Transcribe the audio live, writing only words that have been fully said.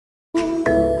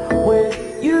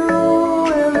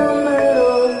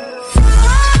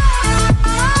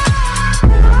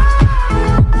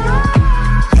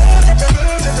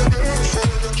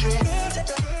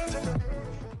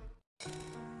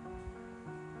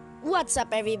What's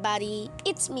up everybody?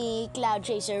 It's me, Cloud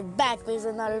Chaser, back with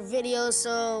another video.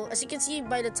 So as you can see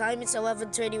by the time it's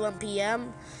 11:31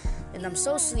 p.m. and I'm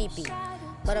so sleepy.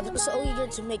 But I'm so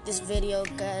eager to make this video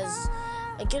because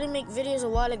I couldn't make videos a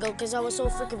while ago because I was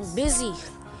so freaking busy.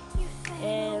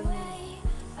 And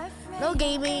no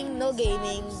gaming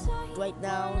right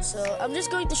now. So I'm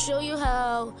just going to show you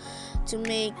how to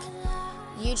make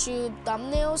YouTube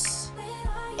thumbnails.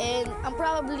 And I'm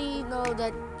probably know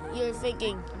that you're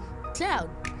thinking,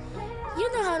 Cloud, you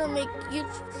know how to make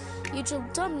YouTube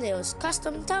thumbnails,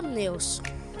 custom thumbnails.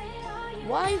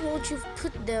 Why won't you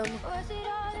put them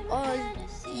on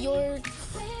your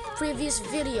previous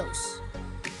videos?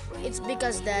 It's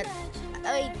because that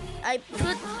I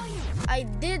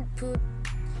did put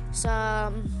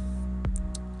some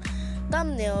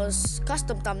thumbnails,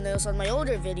 custom thumbnails on my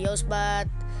older videos, but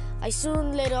I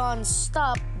soon later on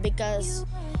stopped because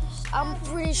I'm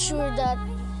pretty sure that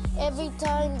every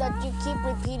time that you keep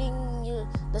repeating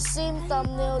the same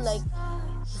thumbnail, like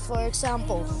for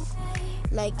example,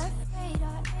 like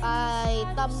I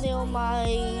thumbnail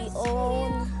my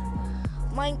own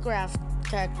Minecraft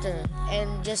character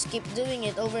and just keep doing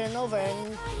it over and over,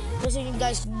 and you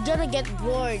guys gonna get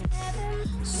bored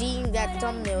seeing that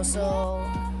thumbnail. So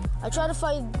I try to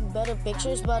find better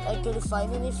pictures, but I couldn't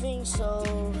find anything, so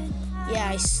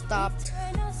yeah, I stopped.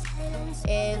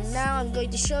 And now I'm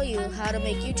going to show you how to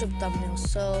make YouTube thumbnails.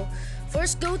 So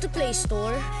first, go to Play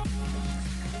Store,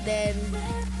 then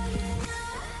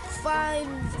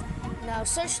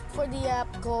search for the app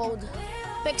called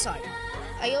PicsArt.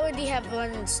 I already have one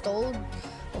installed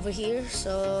over here,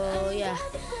 so yeah.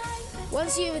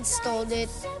 Once you've installed it,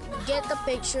 get a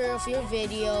picture of your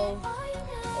video,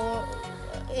 or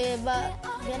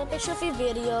get a picture of your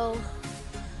video.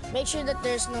 Make sure that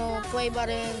there's no play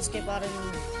button, skip button,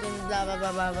 and blah blah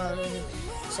blah blah blah,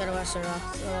 etc. etc.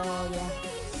 So yeah.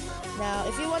 Now,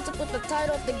 if you want to put the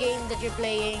title of the game that you're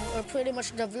playing, or pretty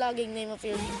much the vlogging name of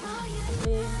your,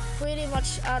 pretty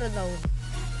much, I don't know.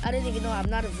 I don't even know. I'm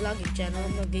not a vlogging channel.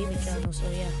 I'm a gaming channel. So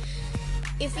yeah.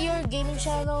 If you're a gaming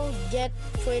channel,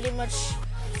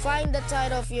 find the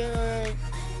title of your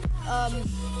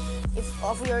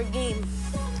of your game.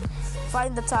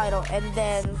 Find the title, and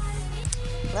then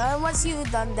once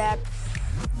you've done that,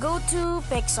 go to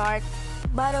PicsArt.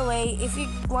 By the way, if you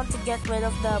want to get rid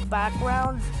of the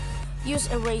background, use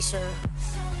eraser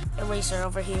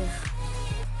over here.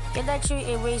 You can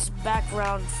actually erase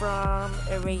background from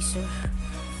eraser.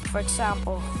 For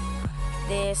example,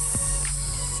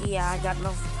 this, yeah, I got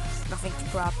nothing to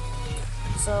crop.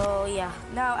 So yeah,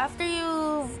 now after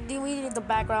you've deleted the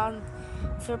background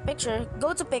of your picture,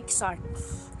 go to PicsArt.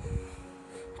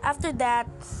 After that,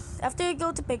 after you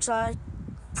go to PicsArt,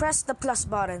 press the plus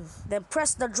button, then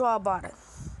press the draw button.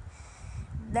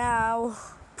 Now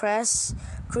press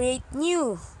create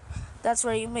new. That's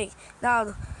where you make.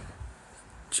 Now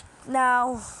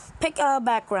pick a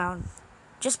background.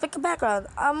 Just pick a background.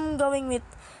 I'm going with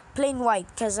plain white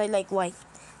because I like white.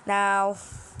 Now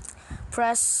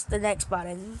press the next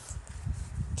button.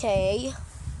 Okay.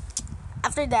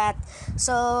 After that,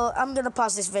 so I'm gonna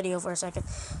pause this video for a second.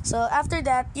 So after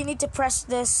that, you need to press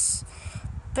this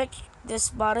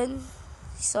button.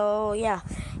 So yeah,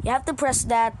 you have to press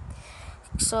that.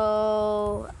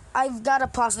 So I've gotta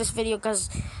pause this video because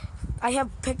I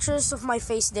have pictures of my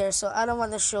face there, so I don't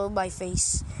want to show my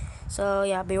face. So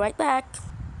yeah, be right back.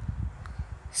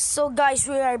 So guys,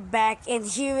 we are back, and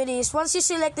here it is. Once you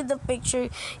selected the picture,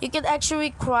 you can actually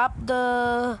crop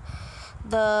the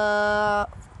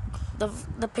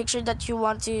picture that you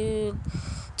want to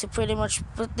pretty much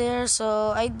put there.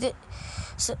 So I did.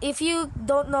 So if you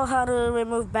don't know how to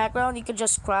remove background, you can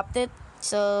just crop it.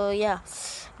 So yeah.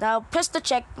 Now press the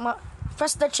check.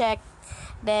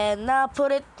 Then now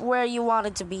put it where you want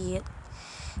it to be.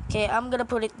 Okay, I'm gonna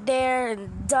put it there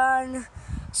and done.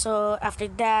 So after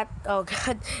that, oh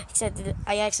god,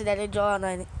 I accidentally drawn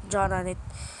on it.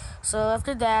 So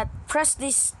after that, press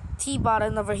this T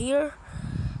button over here.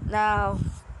 Now,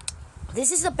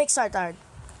 this is the PicsArt art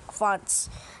fonts.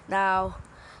 Now,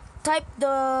 type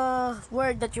the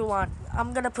word that you want.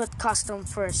 I'm gonna put custom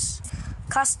first.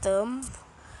 Custom.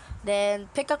 Then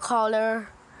pick a color.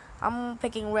 I'm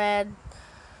picking red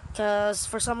because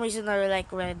for some reason I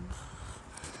like red.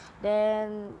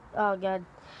 Then, oh god.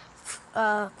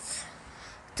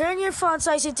 Turn your font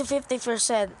size into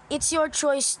 50%. It's your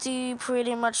choice to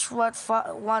pretty much what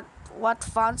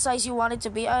font size you want it to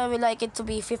be. I would like it to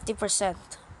be 50%.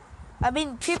 I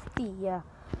mean 50, yeah.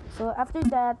 So after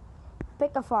that,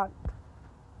 pick a font.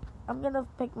 I'm gonna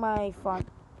pick my font.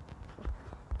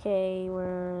 Okay,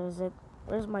 where is it?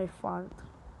 Where's my font?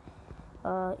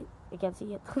 You can't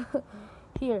see it.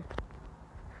 here.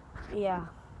 Yeah,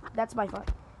 that's my font.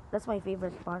 That's my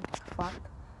favorite font.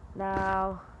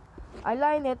 Now,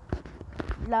 align it.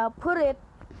 Now put it.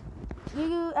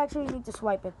 You actually need to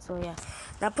swipe it. So yeah.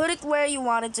 Now put it where you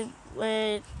want it to.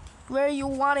 Where you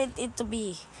wanted it to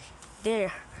be.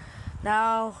 There.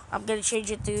 Now I'm gonna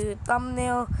change it to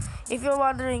thumbnail. If you're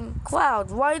wondering,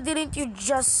 Cloud, why didn't you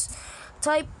just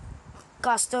type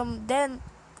custom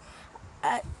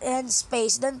and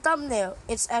space then thumbnail?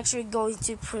 It's actually going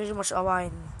to pretty much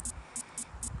align.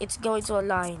 It's going to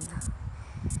align.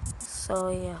 So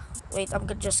yeah. Wait,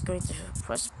 just going to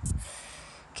press.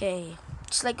 Okay,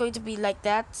 it's like going to be like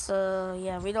that. So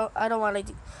yeah, we don't. I don't want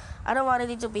it. I don't want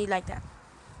it to be like that.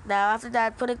 Now after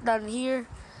that, put it down here.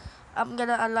 I'm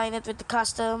gonna align it with the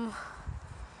custom.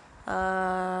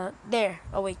 There.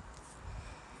 Oh wait.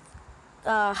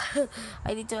 I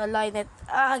need to align it.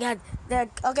 Ah, God. There.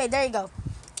 Okay, there you go.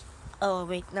 Oh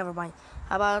wait, never mind.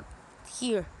 How about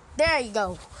here? There you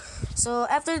go. So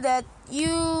after that,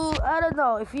 I don't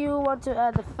know if you want to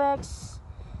add effects.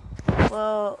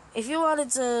 Well, if you wanted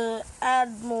to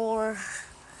add more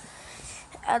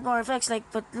effects,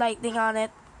 like put lightning on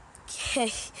it.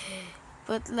 Okay,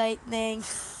 put lightning.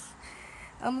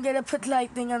 I'm gonna put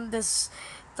lightning on this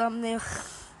thumbnail.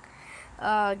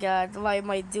 Oh God, why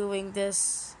am I doing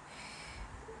this?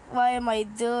 Why am I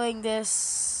doing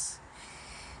this?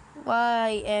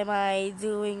 Why am I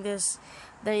doing this?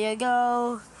 There you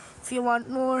go. If you want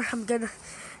more, I'm gonna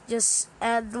just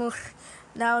add more.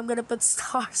 Now I'm gonna put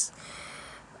stars.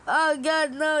 Oh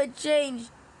God, no, it changed.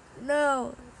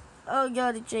 No. Oh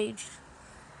God, it changed.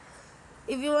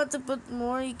 If you want to put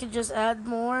more, you can just add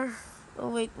more. Oh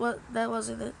wait, what? That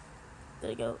wasn't it.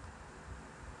 There you go.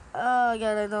 Oh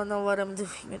God, I don't know what I'm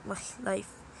doing with my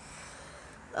life.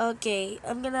 Okay,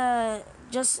 I'm gonna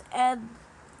just add.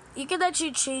 You can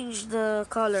actually change the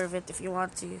color of it if you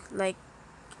want to. Like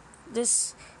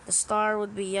this, the star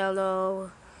would be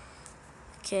yellow.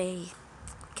 Okay,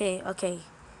 okay.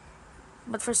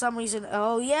 But for some reason,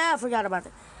 oh yeah, I forgot about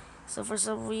it. So for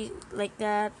some reason, like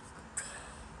that,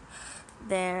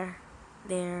 there,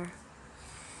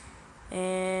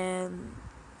 and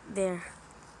there.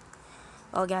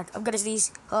 Oh God, I'm gonna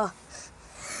sneeze. Oh,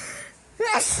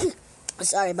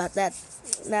 sorry about that.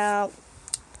 Now,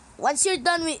 once you're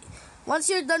done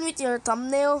with your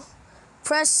thumbnail,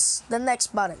 press the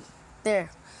next button.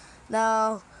 There.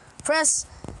 Now, press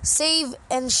save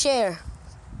and share,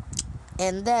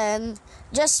 and then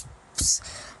just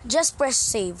press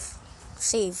save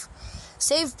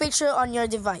picture on your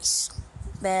device.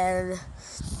 Then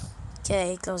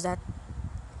okay, close that.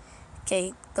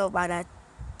 Okay, go by that.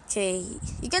 Okay,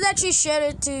 you can actually share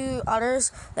it to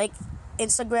others like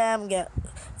Instagram,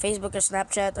 Facebook, or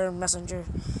Snapchat, or Messenger.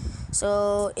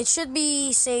 So it should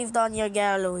be saved on your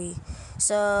gallery.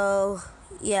 So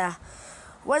yeah,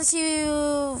 once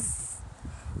you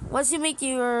make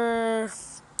your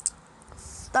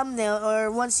thumbnail, or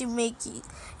once you make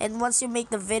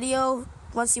the video,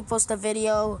 once you post the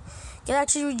video, you can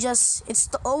actually just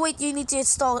install. Oh wait, you need to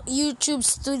install YouTube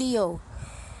Studio.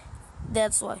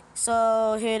 That's why.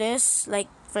 So here it is. Like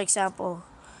for example,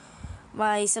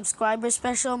 my subscriber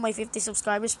special, my 50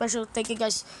 subscriber special. Thank you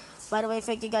guys. By the way,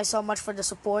 thank you guys so much for the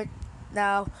support.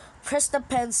 Now press the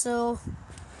pencil.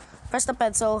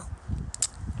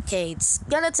 Okay, it's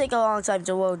gonna take a long time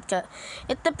to load.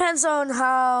 It depends on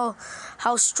how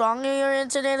strong your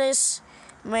internet is.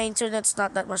 My internet's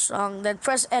not that much strong. Then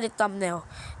press edit thumbnail.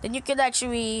 Then you can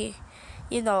actually,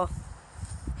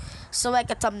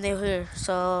 select a thumbnail here.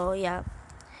 So yeah.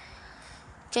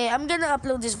 Okay, I'm gonna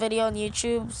upload this video on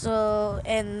YouTube. So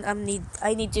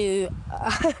I need to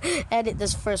edit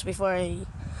this first before I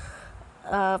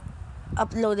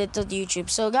upload it to YouTube.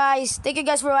 So guys, thank you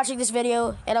guys for watching this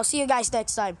video, and I'll see you guys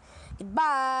next time.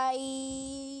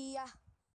 Goodbye.